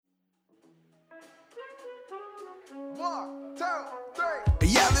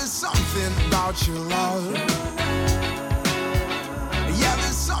something about your love. Yeah,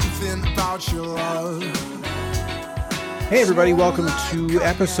 there's something about your love. Hey everybody, welcome to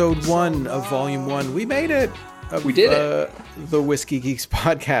episode 1 of Volume 1. We made it. We did it. The Whiskey Geeks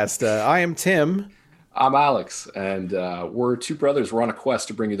podcast. I am Tim. I'm Alex, and we're two brothers. We're on a quest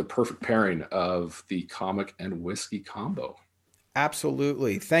to bring you the perfect pairing of the comic and whiskey combo.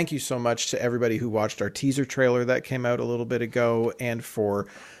 Absolutely. Thank you so much to everybody who watched our teaser trailer that came out a little bit ago and for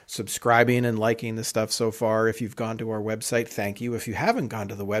subscribing and liking the stuff so far. If you've gone to our website, thank you. If you haven't gone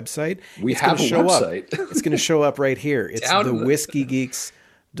to the website, we have a website. It's going to show up right here. It's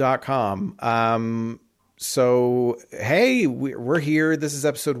thewhiskeygeeks.com. So, hey, we're here. This is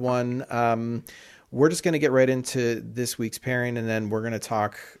episode 1. We're just going to get right into this week's pairing, and then we're going to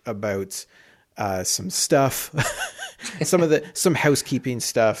talk about some stuff, some housekeeping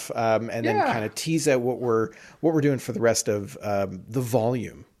stuff, and then kind of tease out what we're doing for the rest of the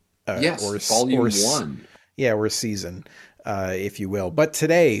volume. Volume 1. Yeah, or season, if you will. But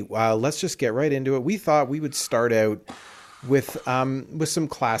today, let's just get right into it. We thought we would start out with some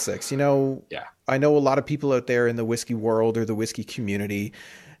classics. You know, I know a lot of people out there in the whiskey world or the whiskey community,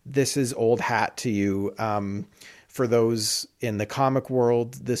 this is old hat to you. For those in the comic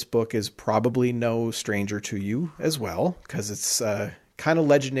world, this book is probably no stranger to you as well, because it's kind of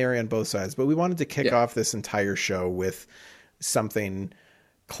legendary on both sides. But we wanted to kick off this entire show with something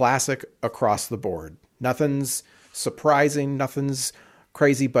classic across the board. Nothing's surprising, nothing's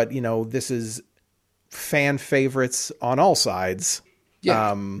crazy, but, you know, this is fan favorites on all sides.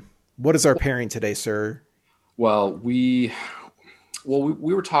 Yeah. What is our pairing today, sir? Well, we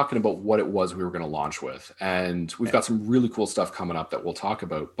were talking about what it was we were going to launch with, and we've got some really cool stuff coming up that we'll talk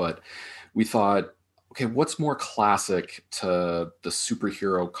about, but we thought, okay, what's more classic to the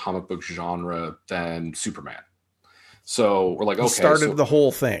superhero comic book genre than Superman? So we're like, okay. Started the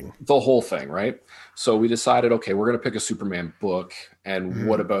whole thing. The whole thing, right? So we decided, okay, we're going to pick a Superman book, and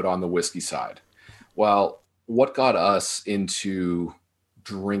what about on the whiskey side? Well, what got us into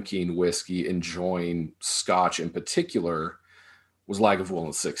drinking whiskey, enjoying Scotch in particular, was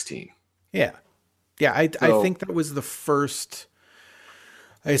Lagavulin 16. Yeah. I think that was the first.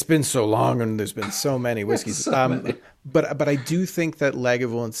 It's been so long and there's been so many whiskeys. But I do think that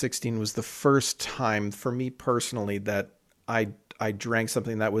Lagavulin 16 was the first time for me personally that I drank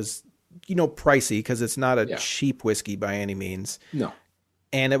something that was, you know, pricey, because it's not a cheap whiskey by any means. No.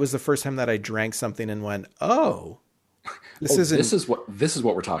 And it was the first time that I drank something and went, this is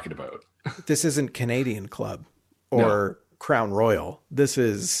what we're talking about. This isn't Canadian Club or Crown Royal. This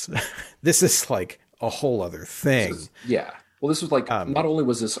is like a whole other thing. Well, this was like, not only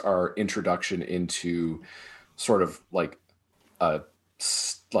was this our introduction into sort of like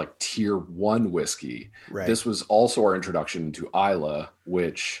tier 1 whiskey, right? This was also our introduction to Islay,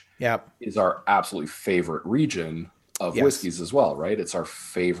 which is our absolutely favorite region of whiskeys as well, right? It's our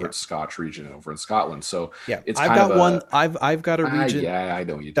favorite Scotch region over in Scotland. So it's I've got a region. I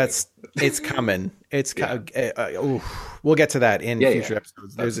know you. It's coming. It's we'll get to that in future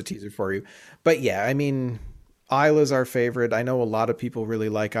episodes. There's a teaser for you. But I mean, Islay's our favorite. I know a lot of people really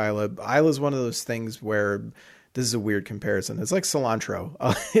like Islay. Islay's one of those things where this is a weird comparison. It's like cilantro.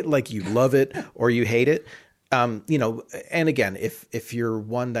 Like you love it or you hate it. You know, and again, if you're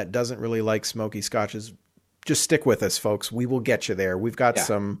one that doesn't really like smoky Scotches, just stick with us, folks. We will get you there. We've got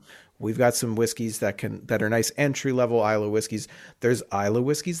some whiskeys that are nice entry level Islay whiskeys. There's Islay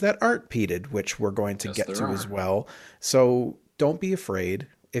whiskeys that aren't peated, which we're going to get to as well. So don't be afraid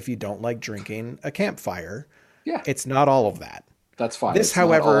if you don't like drinking a campfire. Yeah, it's not all of that. That's fine. This,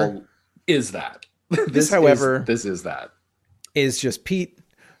 however, is that. This is that. Is just peat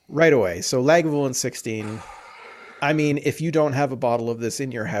right away. So Lagavulin 16. I mean, if you don't have a bottle of this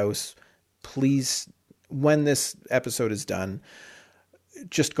in your house, please, when this episode is done,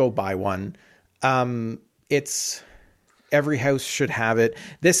 just go buy one. It's every house should have it.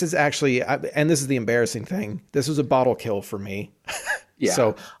 This is actually, and this is the embarrassing thing, this was a bottle kill for me.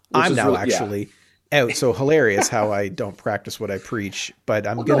 So I'm now out. So hilarious how I don't practice what I preach, but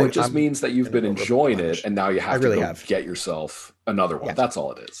it just means that you've been enjoying it, and now you have to get yourself another one. That's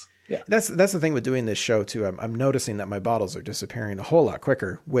all it is. Yeah, that's the thing with doing this show too. I'm noticing that my bottles are disappearing a whole lot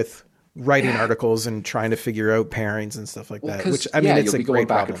quicker with writing articles and trying to figure out pairings and stuff like that, which I mean, it's a great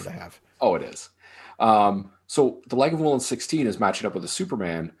problem to have. Oh, it is. So the Lagavulin 16 is matching up with the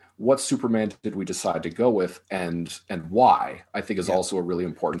Superman. What Superman did we decide to go with, and why? I think is also a really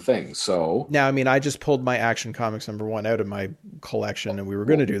important thing. So now, I mean, I just pulled my Action Comics #1 out of my collection, and we were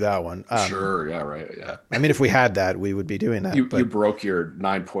going to do that one. Sure, yeah, right, yeah. I mean, if we had that, we would be doing that. You broke your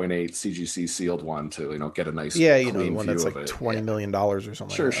 9.8 CGC sealed one to get a nice the one that's like $20 million or something.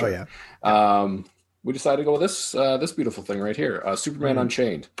 Sure, sure. Oh yeah. We decided to go with this beautiful thing right here, Superman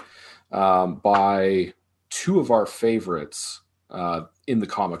Unchained, by two of our favorites in the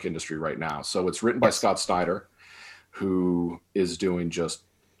comic industry right now. So it's written by Scott Snyder, who is doing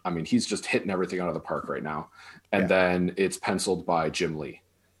he's just hitting everything out of the park right now. And then it's penciled by Jim Lee,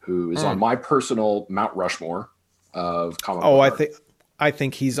 who is on my personal Mount Rushmore of comic book art. I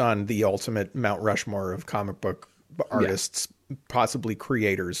think he's on the ultimate Mount Rushmore of comic book artists, possibly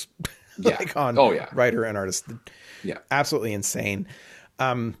creators. Writer and artist. Yeah. Absolutely insane.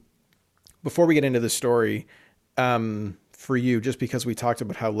 Before we get into the story, for you, just because we talked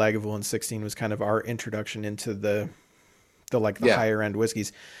about how Lagavulin 16 was kind of our introduction into the higher end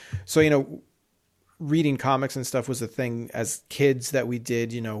whiskeys. So, reading comics and stuff was a thing as kids that we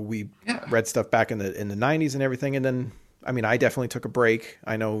did. We read stuff back in the 90s and everything. And then, I mean, I definitely took a break.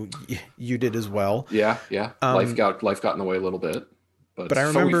 I know you did as well. Yeah. Life got in the way a little bit, but I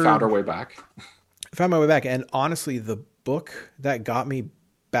remember we found our way back. Found my way back. And honestly, the book that got me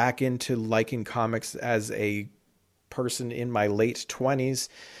back into liking comics as a person in my late 20s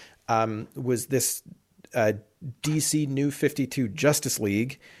was this DC New 52 Justice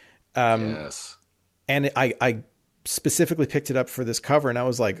League. Yes. And I specifically picked it up for this cover, and I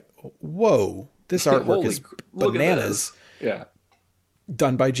was like, whoa, this artwork is bananas. Yeah.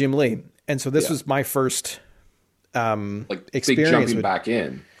 Done by Jim Lee. And so this was my first experience big jumping back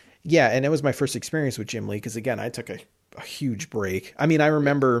in. Yeah, and it was my first experience with Jim Lee because, again, I took a huge break. I mean, I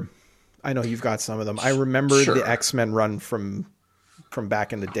know you've got some of them. I remember the X-Men run from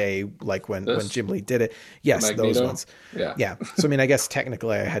back in the day, like when Jim Lee did it. Yes, Magneto. those ones. Yeah. So, I mean, I guess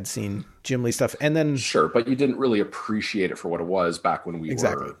technically I had seen Jim Lee stuff. And then... Sure, but you didn't really appreciate it for what it was back when we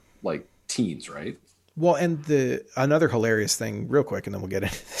were, like, teens, right? Well, and another hilarious thing, real quick, and then we'll get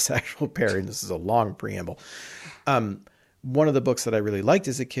into this actual pairing. This is a long preamble. One of the books that I really liked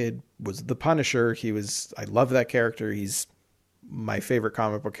as a kid was The Punisher. I love that character. He's my favorite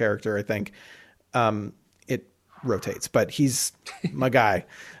comic book character, I think. It rotates, but he's my guy.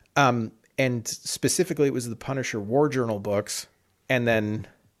 And specifically it was the Punisher War Journal books. And then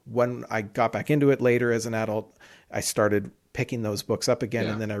when I got back into it later as an adult, I started picking those books up again.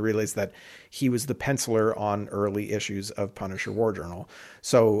 And then I realized that he was the penciler on early issues of Punisher War Journal.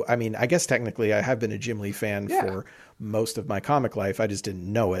 So, I mean, I guess technically I have been a Jim Lee fan for most of my comic life. I just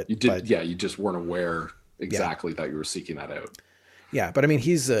didn't know it. You did. You just weren't aware exactly that you were seeking that out. Yeah. But I mean,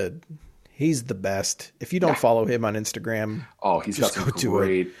 he's the best. If you don't follow him on Instagram. Oh, he's got some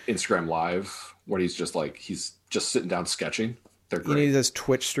great Instagram Live where he's just sitting down sketching. They're great. He does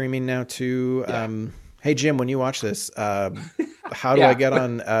Twitch streaming now too. Yeah. Hey, Jim, when you watch this, how do I get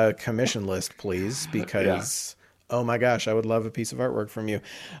on a commission list, please? Because, oh my gosh, I would love a piece of artwork from you.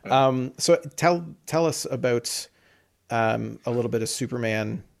 So tell us about a little bit of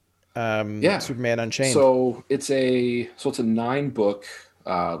Superman. Superman Unchained. So it's a 9-book,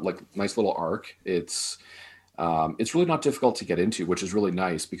 nice little arc. It's really not difficult to get into, which is really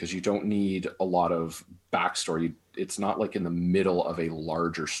nice because you don't need a lot of backstory. It's not like in the middle of a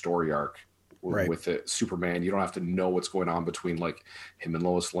larger story arc. Right. With it, Superman, you don't have to know what's going on between like him and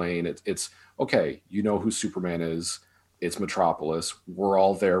Lois Lane. It's okay. You know who Superman is. It's Metropolis. We're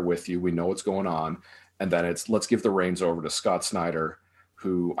all there with you. We know what's going on. And then let's give the reins over to Scott Snyder,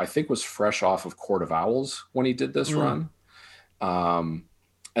 who I think was fresh off of Court of Owls when he did this run. And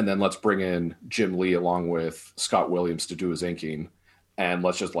then let's bring in Jim Lee along with Scott Williams to do his inking. And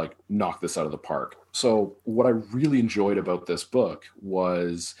let's just knock this out of the park. So what I really enjoyed about this book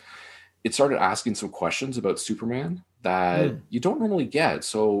was it started asking some questions about Superman that you don't normally get.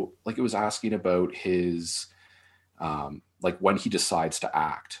 So it was asking about his, when he decides to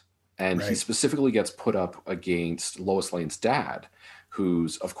act. And he specifically gets put up against Lois Lane's dad,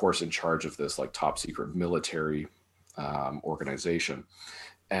 who's of course in charge of this top secret military organization.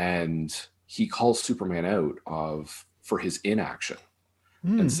 And he calls Superman out for his inaction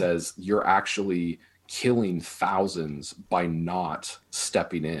and says, you're actually killing thousands by not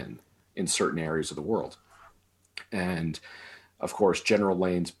stepping in certain areas of the world. And of course, General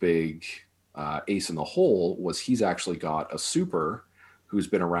Lane's big ace in the hole was he's actually got a super who's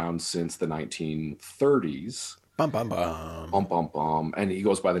been around since the 1930s. Bum, bum, bum. Bum, bum, bum. And he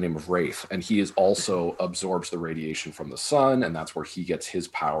goes by the name of Wraith. And he is also absorbs the radiation from the sun. And that's where he gets his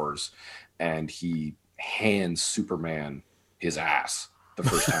powers. And he hands Superman his ass the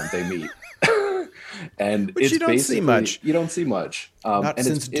first time they meet. And which it's you don't see much. You don't see much. Not and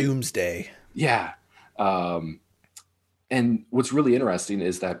since Doomsday. Yeah. And what's really interesting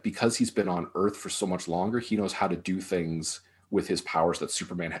is that because he's been on Earth for so much longer, he knows how to do things with his powers that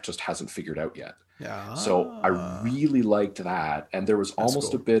Superman just hasn't figured out yet. Yeah. So I really liked that. And there was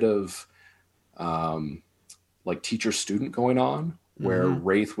almost a bit of like teacher-student going on, where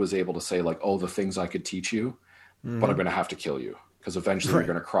Wraith was able to say like, oh, the things I could teach you, but I'm going to have to kill you. Because eventually you're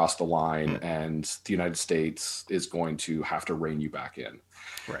going to cross the line and the United States is going to have to rein you back in.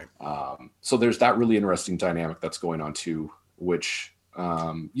 Right. So there's that really interesting dynamic that's going on too, which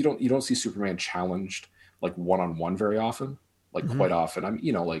you don't see Superman challenged like one-on-one very often. Like quite often,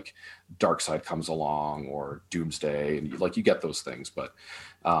 like Darkseid comes along or Doomsday, and you get those things, but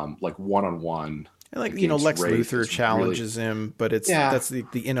like one-on-one. And like, Lex Luthor challenges him, but that's the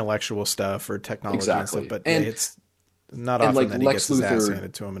intellectual stuff or technology and stuff, but it's not often that he gets his ass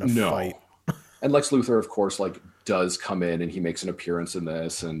handed to him in a fight. And Lex Luthor, of course, does come in and he makes an appearance in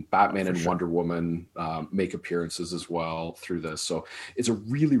this, and Batman and Wonder Woman make appearances as well through this. So it's a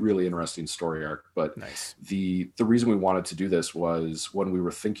really, really interesting story arc. But the reason we wanted to do this was when we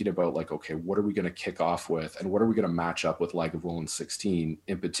were thinking about okay, what are we going to kick off with, and what are we going to match up with Lagavulin 16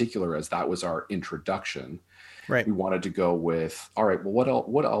 in particular, as that was our introduction. Right. We wanted to go with, all right, well,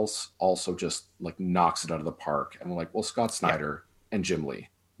 what else also just knocks it out of the park? And we're like, well, Scott Snyder and Jim Lee.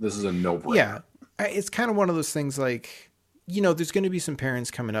 This is a no-brainer. Yeah. It's kind of one of those things there's going to be some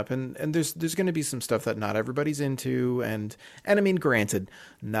pairings coming up, and there's going to be some stuff that not everybody's into. And I mean, granted,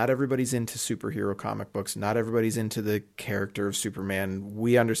 not everybody's into superhero comic books. Not everybody's into the character of Superman.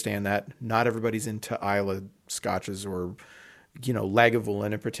 We understand that. Not everybody's into Isla Scotches or,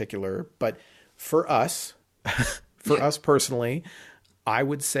 Lagavulin in particular. But for us, us personally, I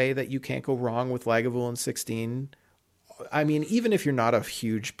would say that you can't go wrong with Lagavulin 16. I mean, even if you're not a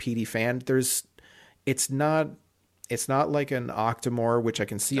huge PD fan, it's not like an Octomore, which I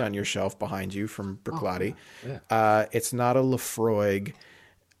can see on your shelf behind you from Bricklottie. It's not a Lefroy.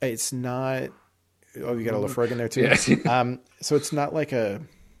 It's not. Oh, you got a Lefroy in there too. Yeah. So it's not like a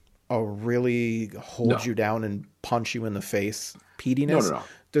really hold you down and punch you in the face pediness. No.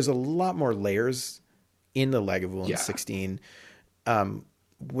 There's a lot more layers in the Lagavulin 16,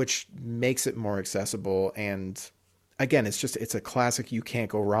 which makes it more accessible. And again, it's a classic. You can't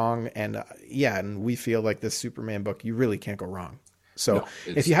go wrong. And and we feel like this Superman book, you really can't go wrong. So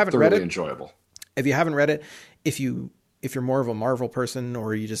if you haven't read it, enjoyable. If you haven't read it, if you're more of a Marvel person,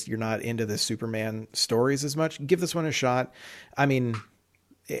 or you're not into the Superman stories as much, give this one a shot. I mean,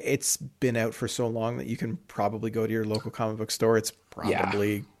 it's been out for so long that you can probably go to your local comic book store. It's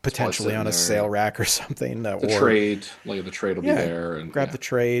probably potentially on a sale rack or something. The trade will be there. And grab the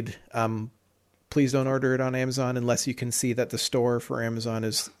trade. Please don't order it on Amazon unless you can see that the store for Amazon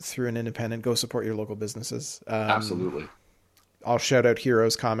is through an independent. Go support your local businesses. Absolutely. I'll shout out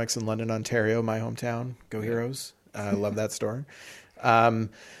Heroes Comics in London, Ontario, my hometown. Go Heroes. I love that store.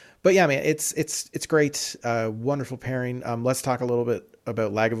 But yeah, man, it's great. Wonderful pairing. Let's talk a little bit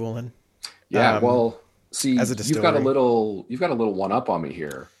about Lagavulin. Yeah. See, you've got a little one up on me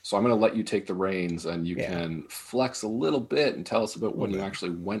here. So I'm going to let you take the reins, and you can flex a little bit and tell us about when you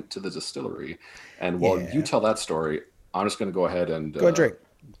actually went to the distillery. And while you tell that story, I'm just going to go ahead and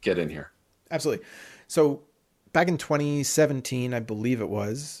get in here. Absolutely. So back in 2017, I believe it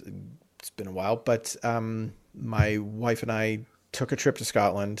was, it's been a while, but my wife and I took a trip to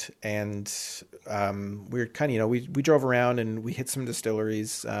Scotland, and we were kind of, we drove around and we hit some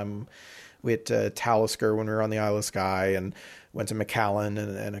distilleries. We hit Talisker when we were on the Isle of Skye, and went to Macallan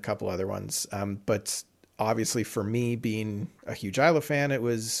and a couple other ones. But obviously for me, being a huge Isla fan, it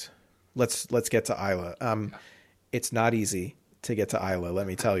was let's get to Isla. It's not easy to get to Isla, let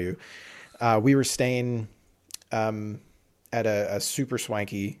me tell you. We were staying at a super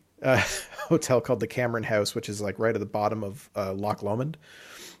swanky hotel called the Cameron House, which is right at the bottom of Loch Lomond.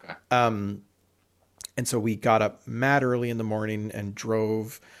 Okay. And so we got up mad early in the morning and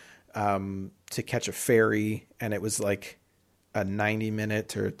drove to catch a ferry, and it was like a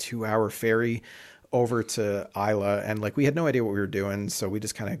 90-minute or 2-hour ferry over to Isla, and we had no idea what we were doing, so we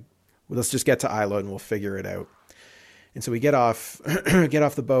just let's just get to Isla and we'll figure it out. And so we get off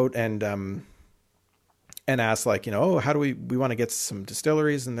the boat and ask how do we want to get some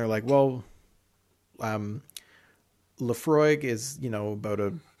distilleries, and they're like, well, Lefroy is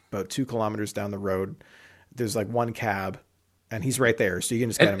about 2 kilometers down the road. There's one cab, and he's right there, so you can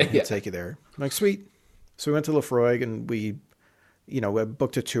just get him and he'll take you there. I'm like, sweet. So we went to Lefroy, and we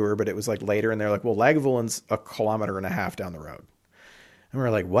booked a tour, but it was later, and they're like, well, Lagavulin's 1.5 kilometers down the road. And we're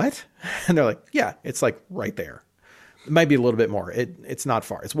like, what? And they're like, yeah, it's like right there. It might be a little bit more. It's not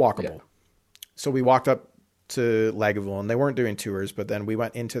far. It's walkable. Yeah. So we walked up to Lagavulin. They weren't doing tours, but then we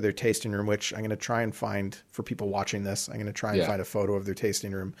went into their tasting room, which I'm going to try and find for people watching this. I'm going to try and find a photo of their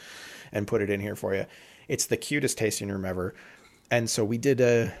tasting room and put it in here for you. It's the cutest tasting room ever. And so we did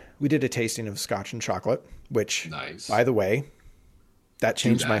a tasting of Scotch and chocolate, which, by the way, that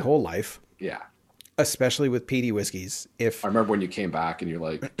changed my whole life. Yeah. Especially with peaty whiskeys. If I remember when you came back and you're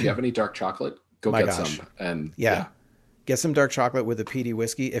like, do you have any dark chocolate? Go get some. And get some dark chocolate with a peaty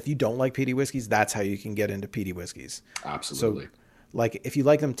whiskey. If you don't like peaty whiskeys, that's how you can get into peaty whiskeys. Absolutely. So, like, if you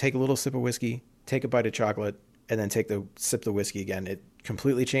like them, take a little sip of whiskey, take a bite of chocolate, and then sip the whiskey again. It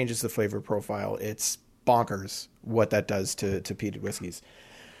completely changes the flavor profile. It's bonkers what that does to peated whiskeys.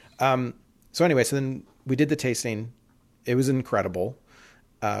 So anyway, so then we did the tasting. It was incredible.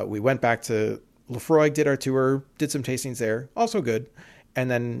 We went back to Lefroy, did our tour, did some tastings there, also good, and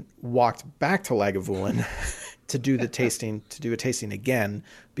then walked back to Lagavulin to do a tasting again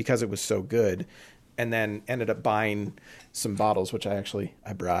because it was so good, and then ended up buying some bottles, which I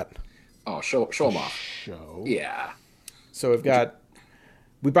brought. Oh, show them off. Yeah. So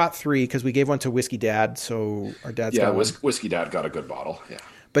we brought 3 because we gave one to Whiskey Dad. So our dad's got one. Whiskey Dad got a good bottle. Yeah.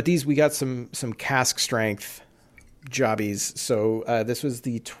 But we got some cask strength jobbies. So this was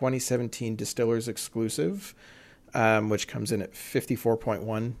the 2017 Distillers Exclusive, which comes in at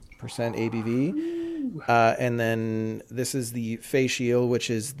 54.1% ABV. And then this is the Fay Shield,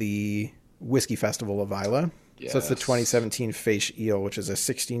 which is the Whiskey Festival of Islay. Yes. So it's the 2017 Fay Shield, which is a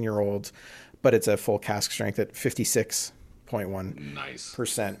 16-year-old, but it's a full cask strength at 56.1%.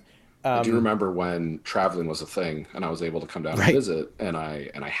 Nice. I do remember when traveling was a thing, and I was able to come down and visit, and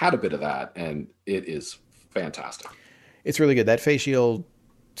I had a bit of that, and it is fantastic. It's really good. That Fay Shield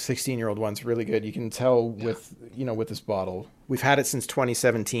 16-year-old one's really good. You can tell with this bottle. We've had it since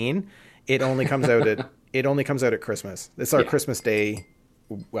 2017. It only comes out at Christmas. It's our Christmas Day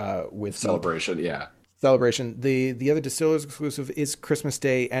with celebration. Celebration. The other Distillers Exclusive is Christmas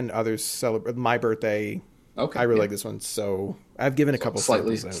Day, and others celebrate my birthday. Okay. I really like this one, so I've given a couple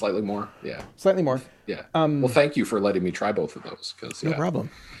slightly more. Yeah. Slightly more. Yeah. Well, thank you for letting me try both of those. No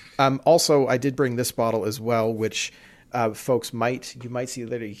problem. Also, I did bring this bottle as well, which folks might see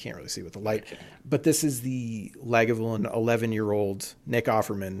later. You can't really see with the light, but this is the Lagavulin 11-year-old Nick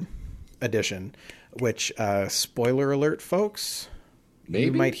Offerman edition, which spoiler alert, folks. Maybe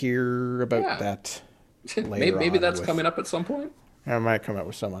you might hear about that later. Maybe that's coming up at some point. I might come up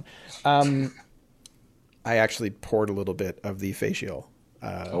with someone. I actually poured a little bit of the facial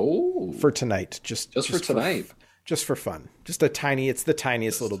for tonight, just for tonight, just for fun, just it's the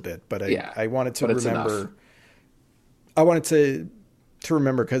tiniest little bit, but I wanted to remember. I wanted to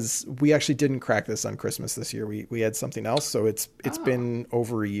remember because we actually didn't crack this on Christmas this year. We had something else, so it's been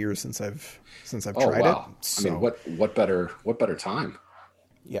over a year since I've tried it. So. I mean, what better time?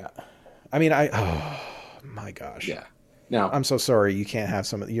 Yeah, I mean, oh my gosh. Yeah. Now I'm so sorry you can't have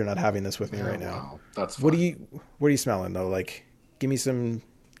some. You're not having this with me right now. Wow. That's fine. What are you smelling though? Like, give me some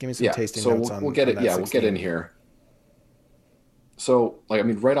tasting notes on. We'll get it. Yeah, 16. We'll get in here. So,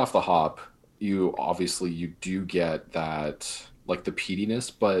 right off the hop, you do get that, like, the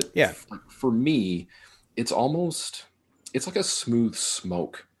peatiness, but for me, it's like a smooth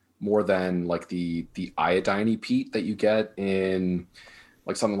smoke more than like the iodine peat that you get in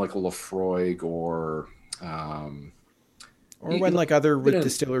like something like a Lefroy or when like other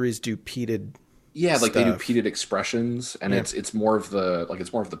distilleries do peated. Yeah, like stuff. They do peated expressions, and it's more of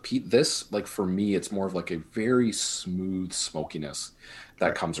the peat. This, like, for me, it's more of like a very smooth smokiness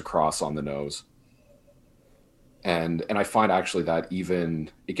that comes across on the nose. And I find actually that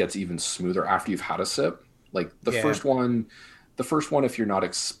it gets even smoother after you've had a sip. Like the first one, if you're not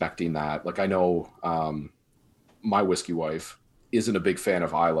expecting that, like I know my whiskey wife isn't a big fan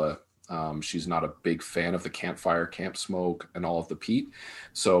of Islay. She's not a big fan of the campfire, camp smoke, and all of the peat.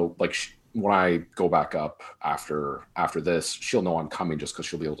 So like when I go back up after this, she'll know I'm coming just because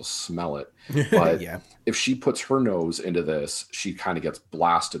she'll be able to smell it. But if she puts her nose into this, she kind of gets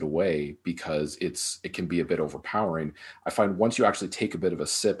blasted away because it can be a bit overpowering. I find once you actually take a bit of a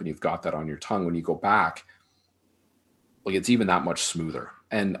sip and you've got that on your tongue, when you go back, like it's even that much smoother.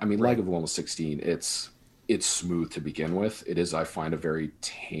 And I mean, Lagavulin 16, it's smooth to begin with. It is, I find, a very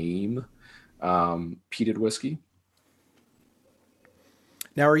tame peated whiskey.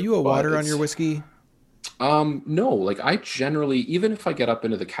 Now, are you a water on your whiskey? No, like I generally, even if I get up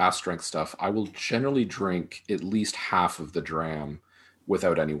into the cask strength stuff, I will generally drink at least half of the dram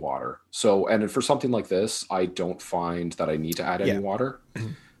without any water. So, and for something like this, I don't find that I need to add any water.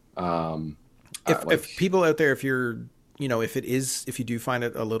 If people out there, if you're if you do find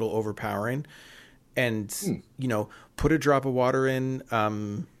it a little overpowering, and put a drop of water in.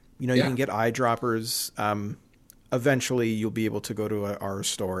 You can get eyedroppers. Eventually, you'll be able to go to our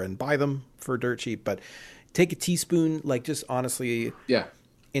store and buy them for dirt cheap. But take a teaspoon, like just honestly,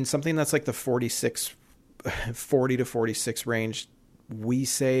 in something that's like the 40 to 46 range. We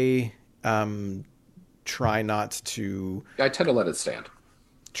say try not to. I tend to let it stand.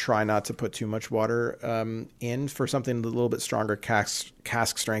 Try not to put too much water in. For something a little bit stronger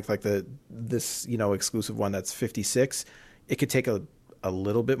cask strength, like this exclusive one that's 56. It could take a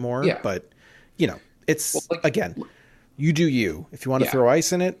little bit more, but it's again, you do you. If you want to throw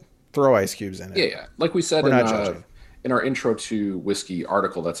ice in it, throw ice cubes in it. Yeah. Like we said in our intro to whiskey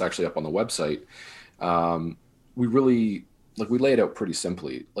article that's actually up on the website, we really we lay it out pretty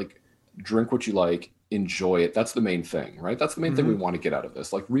simply. Like, drink what you like, enjoy it. That's the main thing, right? That's the main thing we want to get out of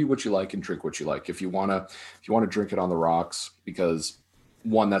this. Like, read what you like and drink what you like. If you want to drink it on the rocks, because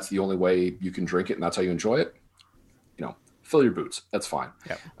one, that's the only way you can drink it and that's how you enjoy it, fill your boots. That's fine.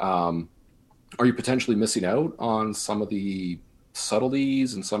 Yep. Are you potentially missing out on some of the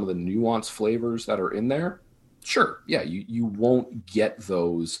subtleties and some of the nuanced flavors that are in there? Sure. Yeah. You won't get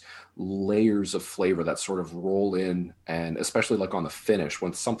those layers of flavor that sort of roll in, and especially like on the finish,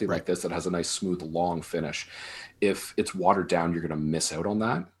 when something like this that has a nice, smooth, long finish, if it's watered down, you're going to miss out on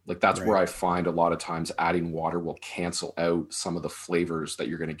that. Like, that's where I find a lot of times adding water will cancel out some of the flavors that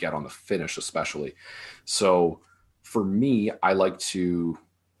you're going to get on the finish, especially. So for me, I like to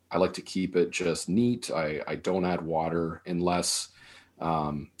keep it just neat. I don't add water unless,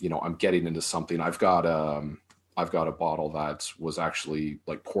 I'm getting into something. I've got a bottle that was actually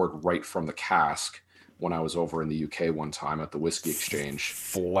like poured right from the cask when I was over in the UK one time at the Whiskey Exchange.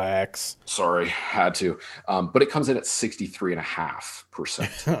 Flex. Sorry, had to. But it comes in at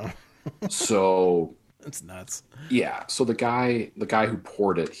 63.5%. So that's nuts. Yeah. So the guy who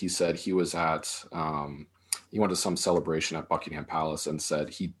poured it, he said he was at he went to some celebration at Buckingham Palace and said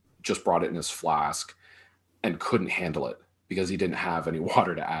he just brought it in his flask and couldn't handle it because he didn't have any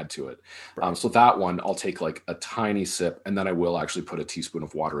water to add to it. Right. So that one, I'll take like a tiny sip, and then I will actually put a teaspoon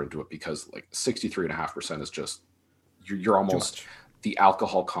of water into it, because like 63.5% is just, you're almost, the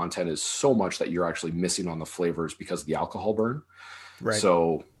alcohol content is so much that you're actually missing on the flavors because of the alcohol burn. Right.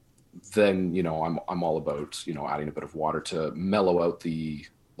 So then, I'm all about, adding a bit of water to mellow out the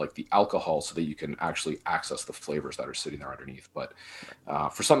alcohol so that you can actually access the flavors that are sitting there underneath. But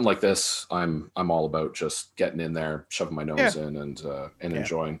for something like this, I'm all about just getting in there, shoving my nose in and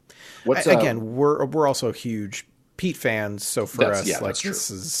enjoying. Again, we're also huge peat fans. So for us,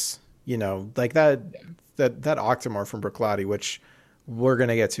 this is, like that Octomore from Bruichladdich, which we're going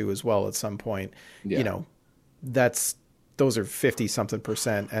to get to as well at some point, those are 50 something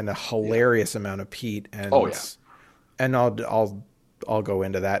percent and a hilarious amount of peat. And, and I'll go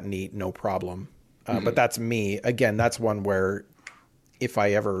into that neat, no problem. But that's me. Again, that's one where if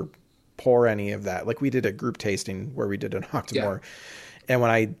I ever pour any of that, like we did a group tasting where we did an Octomore, and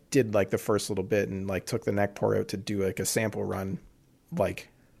when I did like the first little bit and like took the neck pour out to do like a sample run, like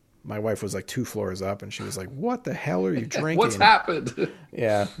my wife was like 2 floors up and she was like, "What the hell are you drinking? What's happened?"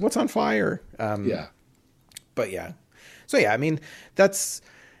 Yeah. What's on fire? But yeah. So yeah, I mean, that's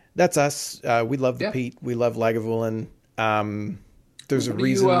us. We love the peat. We love Lagavulin. There's a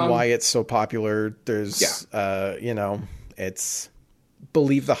reason why it's so popular. There's, it's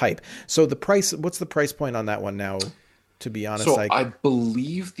believe the hype. So the price, what's the price point on that one now? To be honest, so I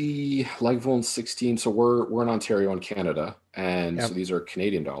believe the Lagavulin 16. So we're in Ontario in Canada, and so these are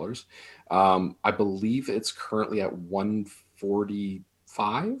Canadian dollars. I believe it's currently at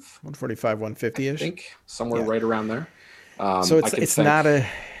 145, 150 ish. I think somewhere right around there. So it's not a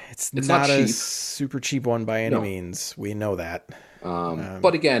super cheap one by any means. We know that.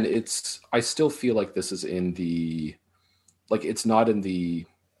 But again, I still feel like this is in the, like, it's not in the,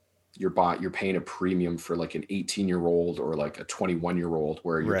 you're paying a premium for like an 18-year-old or like a 21-year-old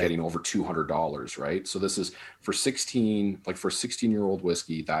where you're getting over $200, right? So this is for 16-year-old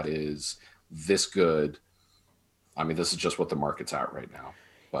whiskey that is this good. I mean, this is just what the market's at right now.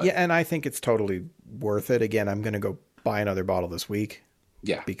 But, yeah, and I think it's totally worth it. Again, I'm going to go buy another bottle this week.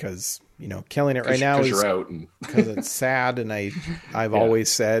 Yeah, because killing it right now is you're out and because it's sad, and I've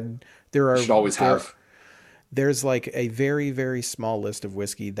always said there's like a very, very small list of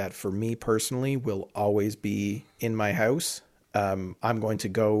whiskey that for me personally will always be in my house. I'm going to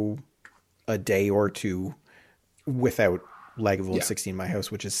go a day or two without Lagavulin 16 in my house,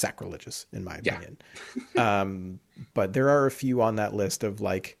 which is sacrilegious in my opinion. But there are a few on that list of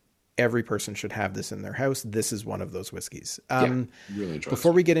like, every person should have this in their house. This is one of those whiskeys. Really enjoy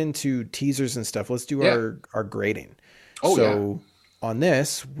before we get into teasers and stuff, let's do our grading. Oh, so on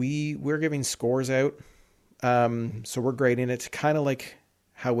this, we're giving scores out. So we're grading it kind of like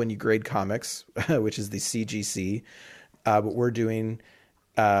how when you grade comics, which is the CGC, but we're doing,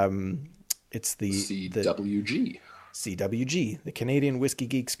 it's the CWG, the Canadian Whiskey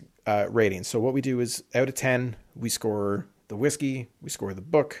Geeks rating. So what we do is out of 10, we score the whiskey, we score the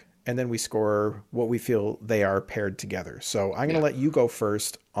book, and then we score what we feel they are paired together. So I'm going to let you go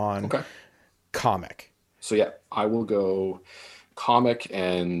first on comic. So yeah, I will go comic,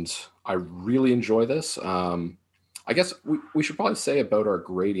 and I really enjoy this. I guess we should probably say about our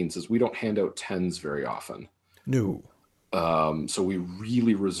gradings is we don't hand out 10s very often. No. So we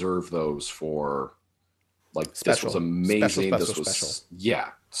really reserve those for like special. This was amazing. Special.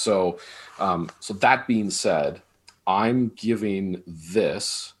 Yeah. So so that being said, I'm giving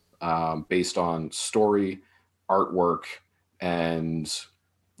this based on story, artwork, and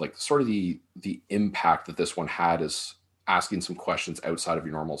like sort of the impact that this one had is asking some questions outside of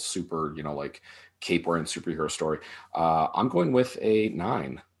your normal super, like cape wearing superhero story. I'm going with a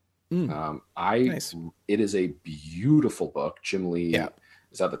 9. Nice. It is a beautiful book. Jim Lee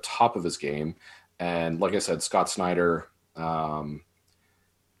is at the top of his game. And like I said, Scott Snyder had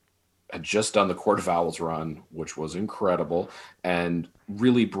just done the Court of Owls run, which was incredible and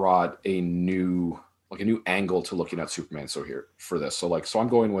really brought a new angle to looking at Superman. So I'm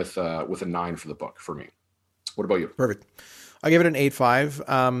going with a 9 for the book for me. What about you? Perfect. I give it an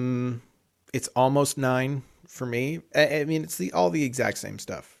 8.5. It's almost 9 for me. I mean, it's all the exact same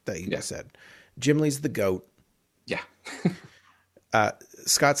stuff that you just said. Jim Lee's the GOAT. Yeah.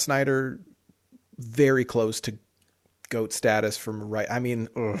 Scott Snyder, very close to GOAT status from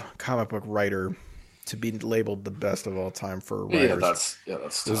comic book writer to be labeled the best of all time for writers.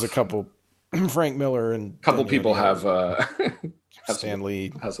 That's There's tough. a couple, Frank Miller and a couple people have Stan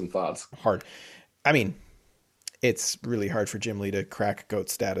Lee has some thoughts. Hard. I mean, it's really hard for Jim Lee to crack GOAT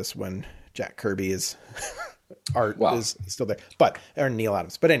status when Jack Kirby is is still there, or Neil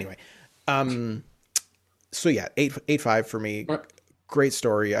Adams. But anyway, so yeah, 8.5 for me. Right. Great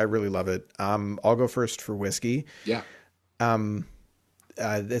story. I really love it. I'll go first for whiskey. Yeah.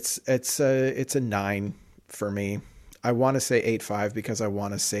 It's a 9 for me. I want to say 8.5 because I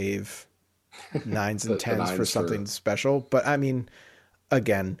want to save 9s and 10s for something special. But I mean,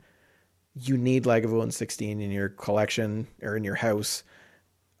 again, you need Lagavulin 16 in your collection or in your house.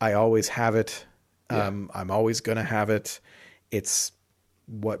 I always have it. I'm always going to have it. It's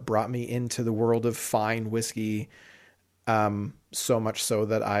what brought me into the world of fine whiskey. So much so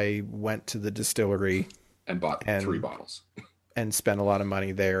that I went to the distillery and bought 3 bottles and spent a lot of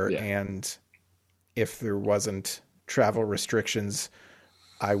money there. Yeah. And if there wasn't travel restrictions,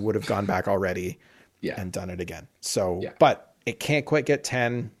 I would have gone back already and done it again. So, but it can't quite get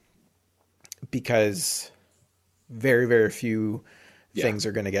 10 because very, very few things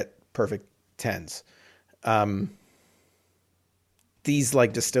are going to get perfect 10s. These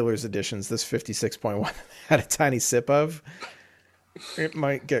like distillers editions, this 56.1 had a tiny sip of, it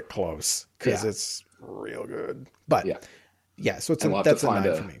might get close because it's real good. But so that's a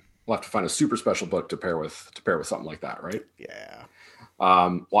 9 for me. We'll have to find a super special book to pair with something like that, right? Yeah.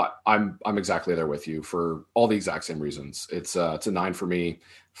 Well, I'm exactly there with you for all the exact same reasons. It's a 9 for me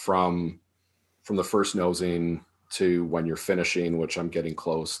from the first nosing to when you're finishing, which I'm getting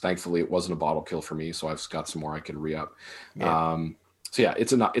close. Thankfully, it wasn't a bottle kill for me, so I've got some more I can re-up. Yeah. So yeah,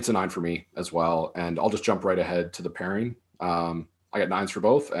 it's a 9 for me as well. And I'll just jump right ahead to the pairing. I got 9s for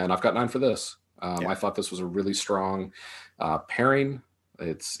both, and I've got 9 for this. I thought this was a really strong pairing.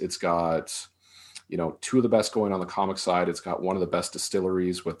 It's got 2 of the best going on the comic side. It's got one of the best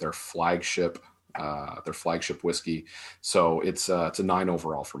distilleries with their flagship whiskey. So it's a 9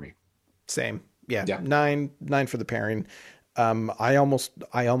 overall for me. Same. Yeah. 9 for the pairing. I almost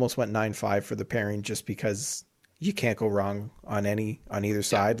went 9.5 for the pairing just because you can't go wrong on either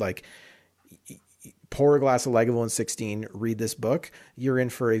side. Like, pour a glass of Lagavulin 16, read this book, you're in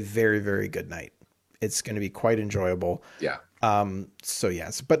for a very, very good night. It's going to be quite enjoyable. Yeah. So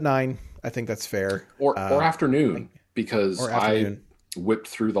yes, but 9, I think that's fair. Or afternoon, because I whipped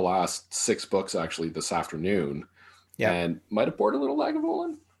through the last 6 books actually this afternoon, and might have poured a little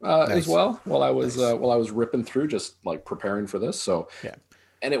Lagavulin as well while I was ripping through, just like preparing for this. So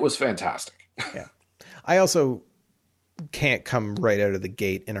and it was fantastic. Yeah. I also can't come right out of the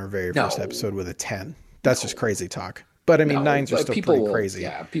gate in our very first episode with a 10. That's just crazy talk. But I mean, 9s are still pretty crazy.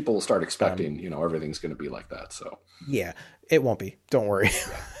 Yeah, people will start expecting, everything's going to be like that. So yeah, it won't be. Don't worry.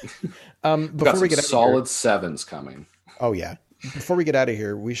 Before we get solid 7s coming. Oh yeah. Before we get out of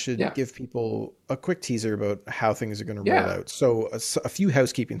here, we should give people a quick teaser about how things are going to roll out. So a few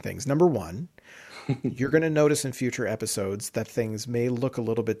housekeeping things. Number 1, You're going to notice in future episodes that things may look a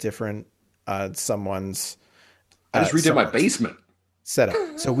little bit different. Someone's I just redid my basement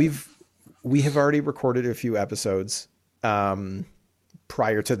setup. So we have already recorded a few episodes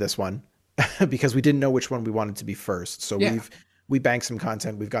prior to this one because we didn't know which one we wanted to be first. So we banked some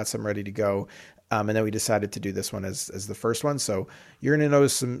content. We've got some ready to go. And then we decided to do this one as the first one. So you're going to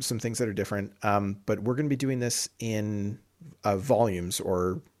notice some things that are different. But we're going to be doing this in volumes,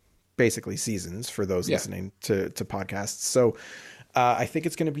 or basically seasons for those listening to podcasts. So I think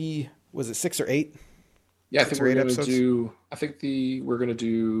it's going to be, was it 6 or 8? Yeah, I think we're going to do. We're going to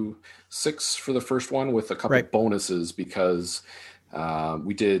do 6 for the first one with a couple of bonuses because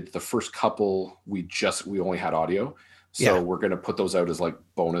we did the first couple. We only had audio, so we're going to put those out as like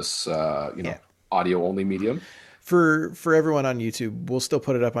bonus. Audio only medium. For everyone on YouTube, we'll still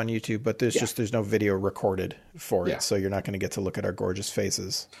put it up on YouTube, but there's no video recorded for it, so you're not going to get to look at our gorgeous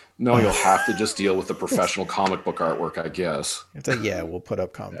faces. No, you'll have to just deal with the professional comic book artwork, I guess. We'll put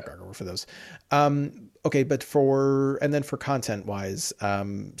up comic book artwork for those. Okay, but for content wise,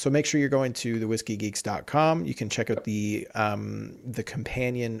 so make sure you're going to thewhiskeygeeks.com. You can check out the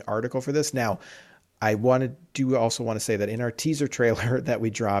companion article for this. Now, I also want to say that in our teaser trailer that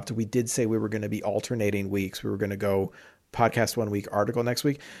we dropped, we did say we were going to be alternating weeks. We were going to go podcast 1 week, article next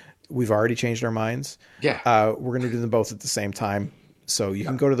week. We've already changed our minds. Yeah. We're going to do them both at the same time. So you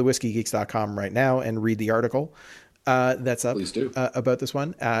can go to thewhiskeygeeks.com right now and read the article that's up. Please do. About this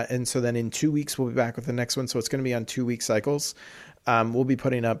one. And so then in 2 weeks, we'll be back with the next one. So it's going to be on 2-week cycles. We'll be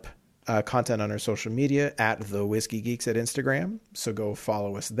putting up content on our social media at The Whiskey Geeks at Instagram. So go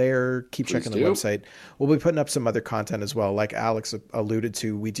follow us there. Keep checking the website. We'll be putting up some other content as well. Like Alex alluded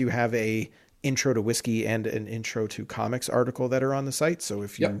to, we do have a intro to whiskey and an intro to comics article that are on the site. So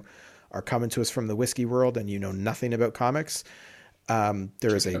if you are coming to us from the whiskey world and you know nothing about comics,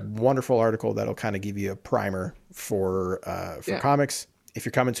 there is a wonderful article that'll kind of give you a primer for comics. If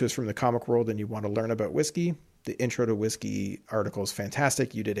you're coming to us from the comic world and you want to learn about whiskey, the intro to whiskey article is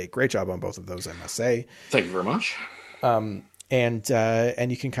fantastic. You did a great job on both of those, I must say. Thank you very much. And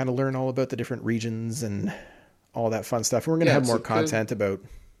you can kind of learn all about the different regions and all that fun stuff. And we're going to have more content about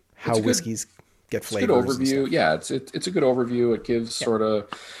how whiskeys get flavors. It's a good overview. Yeah, it's a good overview. It gives sort of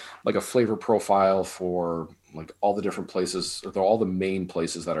like a flavor profile for like all the different places, or all the main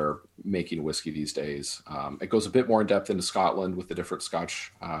places that are making whiskey these days. It goes a bit more in depth into Scotland with the different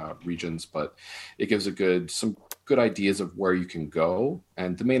Scotch regions, but it gives some good ideas of where you can go.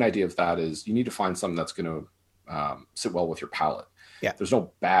 And the main idea of that is you need to find something that's going to sit well with your palate. Yeah. There's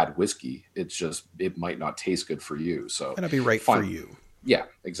no bad whiskey. It's just, it might not taste good for you. So it'll be right for you. Yeah,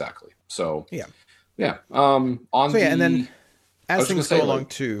 exactly. So yeah. And then as things go along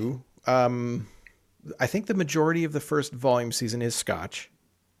too, I think the majority of the first volume season is Scotch.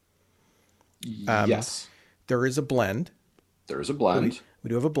 Yes. There is a blend. There is a blend. We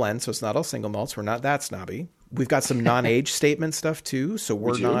do have a blend, so it's not all single malts. We're not that snobby. We've got some non-age statement stuff too. So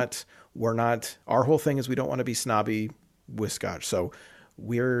we're not, our whole thing is we don't want to be snobby with Scotch. So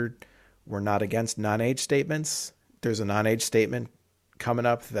we're not against non-age statements. There's a non-age statement coming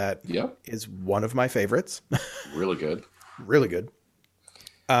up that is one of my favorites. Really good. Really good.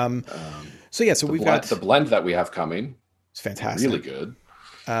 So we've got the blend that we have coming. It's fantastic. Really good.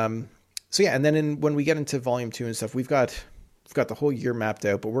 And then when we get into volume 2 and stuff, we've got the whole year mapped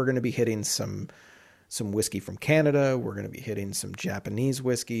out, but we're going to be hitting some whiskey from Canada. We're going to be hitting some Japanese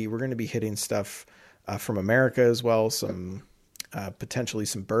whiskey. We're going to be hitting stuff from America as well. Some potentially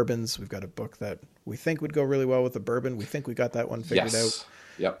some bourbons. We've got a book that we think would go really well with the bourbon. We think we got that one figured out.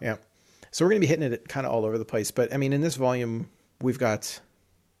 Yep. Yeah. So we're going to be hitting it kind of all over the place. But I mean, in this volume, we've got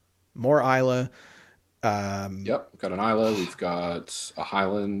more Isla. We've got an Isla. We've got a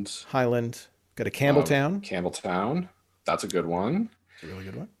Highland. Got a Campbelltown. Campbelltown. That's a good one. It's a really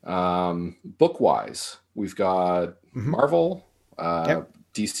good one. Book-wise, we've got Marvel,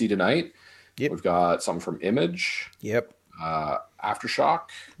 DC Tonight. Yep. We've got something from Image. Yep. Aftershock.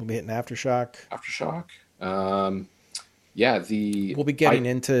 We'll be hitting Aftershock. We'll be getting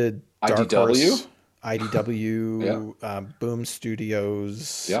into Dark IDW. Horse, IDW, Boom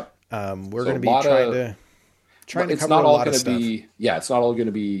Studios. Yep. We're going to be trying to cover a lot of stuff. It's not all going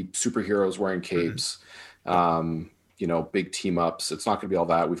to be superheroes wearing capes. Big team ups. It's not going to be all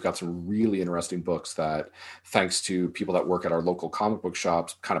that. We've got some really interesting books that, thanks to people that work at our local comic book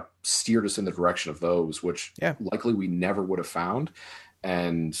shops, kind of steered us in the direction of those, which likely we never would have found.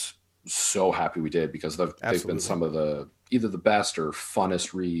 And so happy we did, because they've been some of the either the best or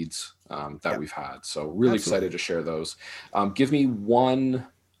funnest reads that we've had. So really excited to share those. Give me one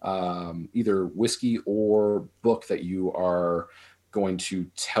either whiskey or book that you are going to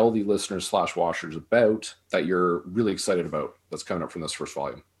tell the listeners / washers about that you're really excited about that's coming up from this first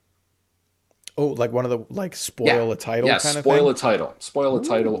volume? Oh, like one of the spoil a title kind of thing? Spoil a title. Spoil a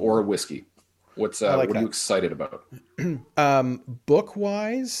title or a whiskey. What are you excited about?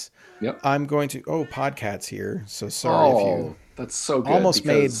 Book-wise, yep. I'm going to... Oh, Podcat's here. So sorry if you... That's so good.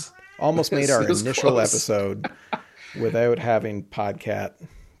 Almost made our initial episode without having Podcat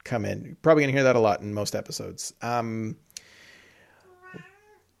come in. You're probably going to hear that a lot in most episodes. There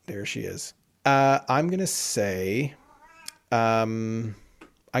she is. I'm going to say... I'm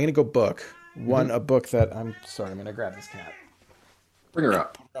going to go book. A book that... I'm sorry, I'm going to grab this cat. Bring her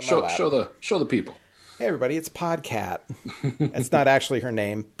up. Show the people. Hey everybody, it's Podcat. It's not actually her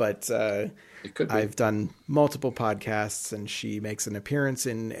name, but it could be. I've done multiple podcasts, and she makes an appearance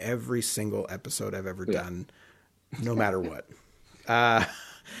in every single episode I've ever done, no matter what. I'm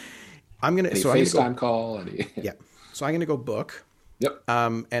gonna FaceTime call. Yeah. So I'm gonna go book. Yep.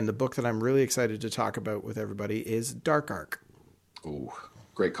 And the book that I'm really excited to talk about with everybody is Dark Ark. Ooh,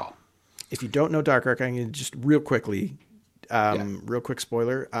 great call. If you don't know Dark Ark, I'm gonna just real quick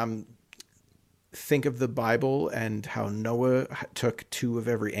spoiler. Think of the Bible and how Noah took 2 of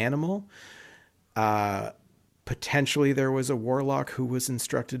every animal. Potentially there was a warlock who was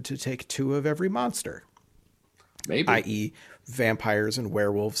instructed to take 2 of every monster. Maybe. I.e. vampires and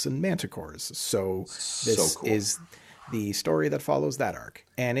werewolves and manticores. So this is the story that follows that arc.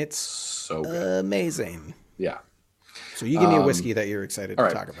 And it's so good. Amazing. Yeah. So you give me a whiskey that you're excited to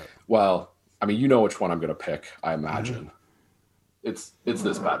talk about. Well, I mean, you know which one I'm going to pick, I imagine. It's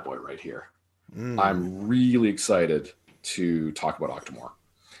this bad boy right here. I'm really excited to talk about Octomore.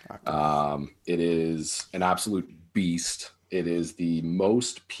 It is an absolute beast. It is the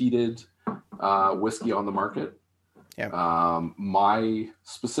most peated whiskey on the market. Yeah. My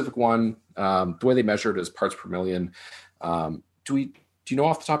specific one, the way they measure it is parts per million. Do you know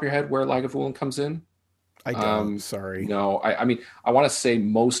off the top of your head where Lagavulin comes in? I don't. Sorry. No, I mean, I want to say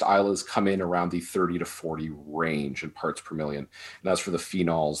most Islas come in around the 30 to 40 range in parts per million. And that's for the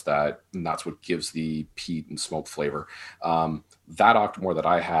phenols and that's what gives the peat and smoke flavor. That Octomore that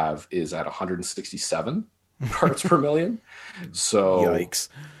I have is at 167 parts per million. So yikes.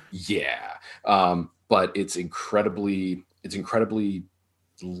 Yeah. But it's incredibly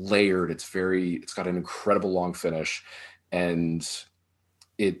layered. It's got an incredible long finish, and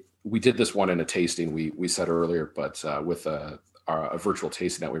we did this one in a tasting we said earlier, but with a virtual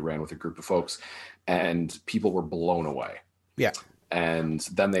tasting that we ran with a group of folks, and people were blown away. Yeah. And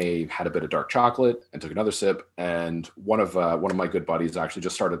then they had a bit of dark chocolate and took another sip. And one of my good buddies actually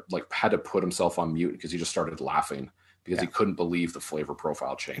just started had to put himself on mute because he just started laughing because he couldn't believe the flavor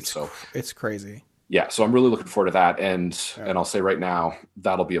profile change. It's crazy. Yeah. So I'm really looking forward to that. And I'll say right now,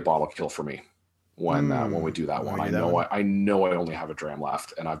 that'll be a bottle kill for me when we do that one. I know I only have a dram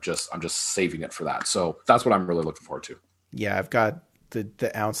left, and I'm just saving it for that. So that's what I'm really looking forward to. Yeah. I've got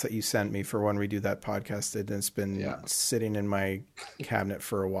the ounce that you sent me for when we do that podcast. It's been sitting in my cabinet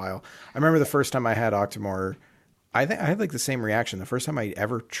for a while. I remember the first time I had Octomore, I think I had the same reaction. The first time I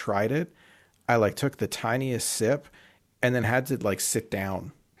ever tried it, I took the tiniest sip and then had to sit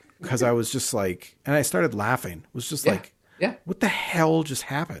down because I was just and I started laughing. It was just what the hell just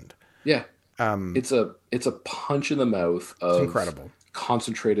happened? Yeah. It's a punch in the mouth of incredible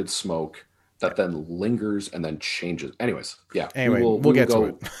concentrated smoke that then lingers and then changes. Anyways, we'll get to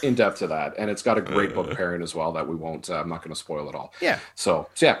it in depth to that, and it's got a great book pairing as well that we won't. I'm not going to spoil it all. Yeah. So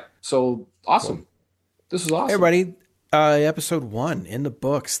awesome. Cool. This is awesome. Hey, everybody, episode 1 in the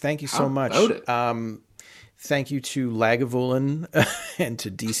books. Thank you so much. Thank you to Lagavulin and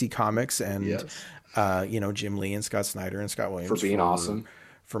to DC Comics and Jim Lee and Scott Snyder and Scott Williams for being awesome.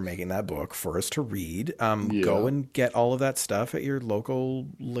 For making that book for us to read. Go and get all of that stuff at your local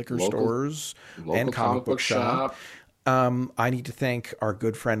liquor stores and comic book shop. I need to thank our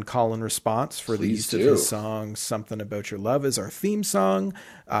good friend Colin Response for the use of his song "Something About Your Love" as our theme song.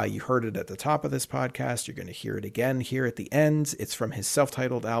 You heard it at the top of this podcast. You're going to hear it again here at the end. It's from his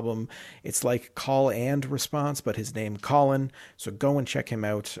self-titled album. It's like Call and Response, but his name Colin. So go and check him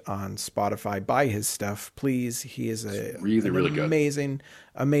out on Spotify. Buy his stuff, please. He is really good.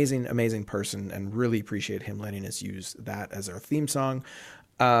 Amazing person, and really appreciate him letting us use that as our theme song.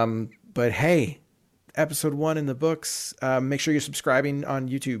 But hey, episode 1 in the books. Make sure you're subscribing on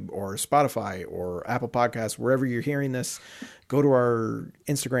YouTube or Spotify or Apple Podcasts, wherever you're hearing this. Go to our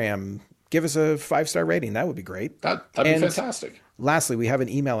Instagram. Give us a 5-star rating. That would be great. That'd be fantastic. Lastly, we have an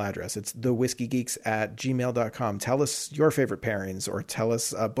email address. It's thewhiskeygeeks@gmail.com. Tell us your favorite pairings, or tell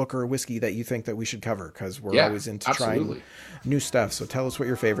us a book or a whiskey that you think that we should cover, because we're always into trying new stuff. So tell us what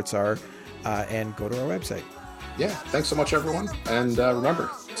your favorites are, and go to our website. Yeah, thanks so much, everyone. And remember,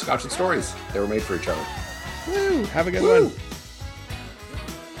 Scotch and Stories, they were made for each other. Woo! Have a good one.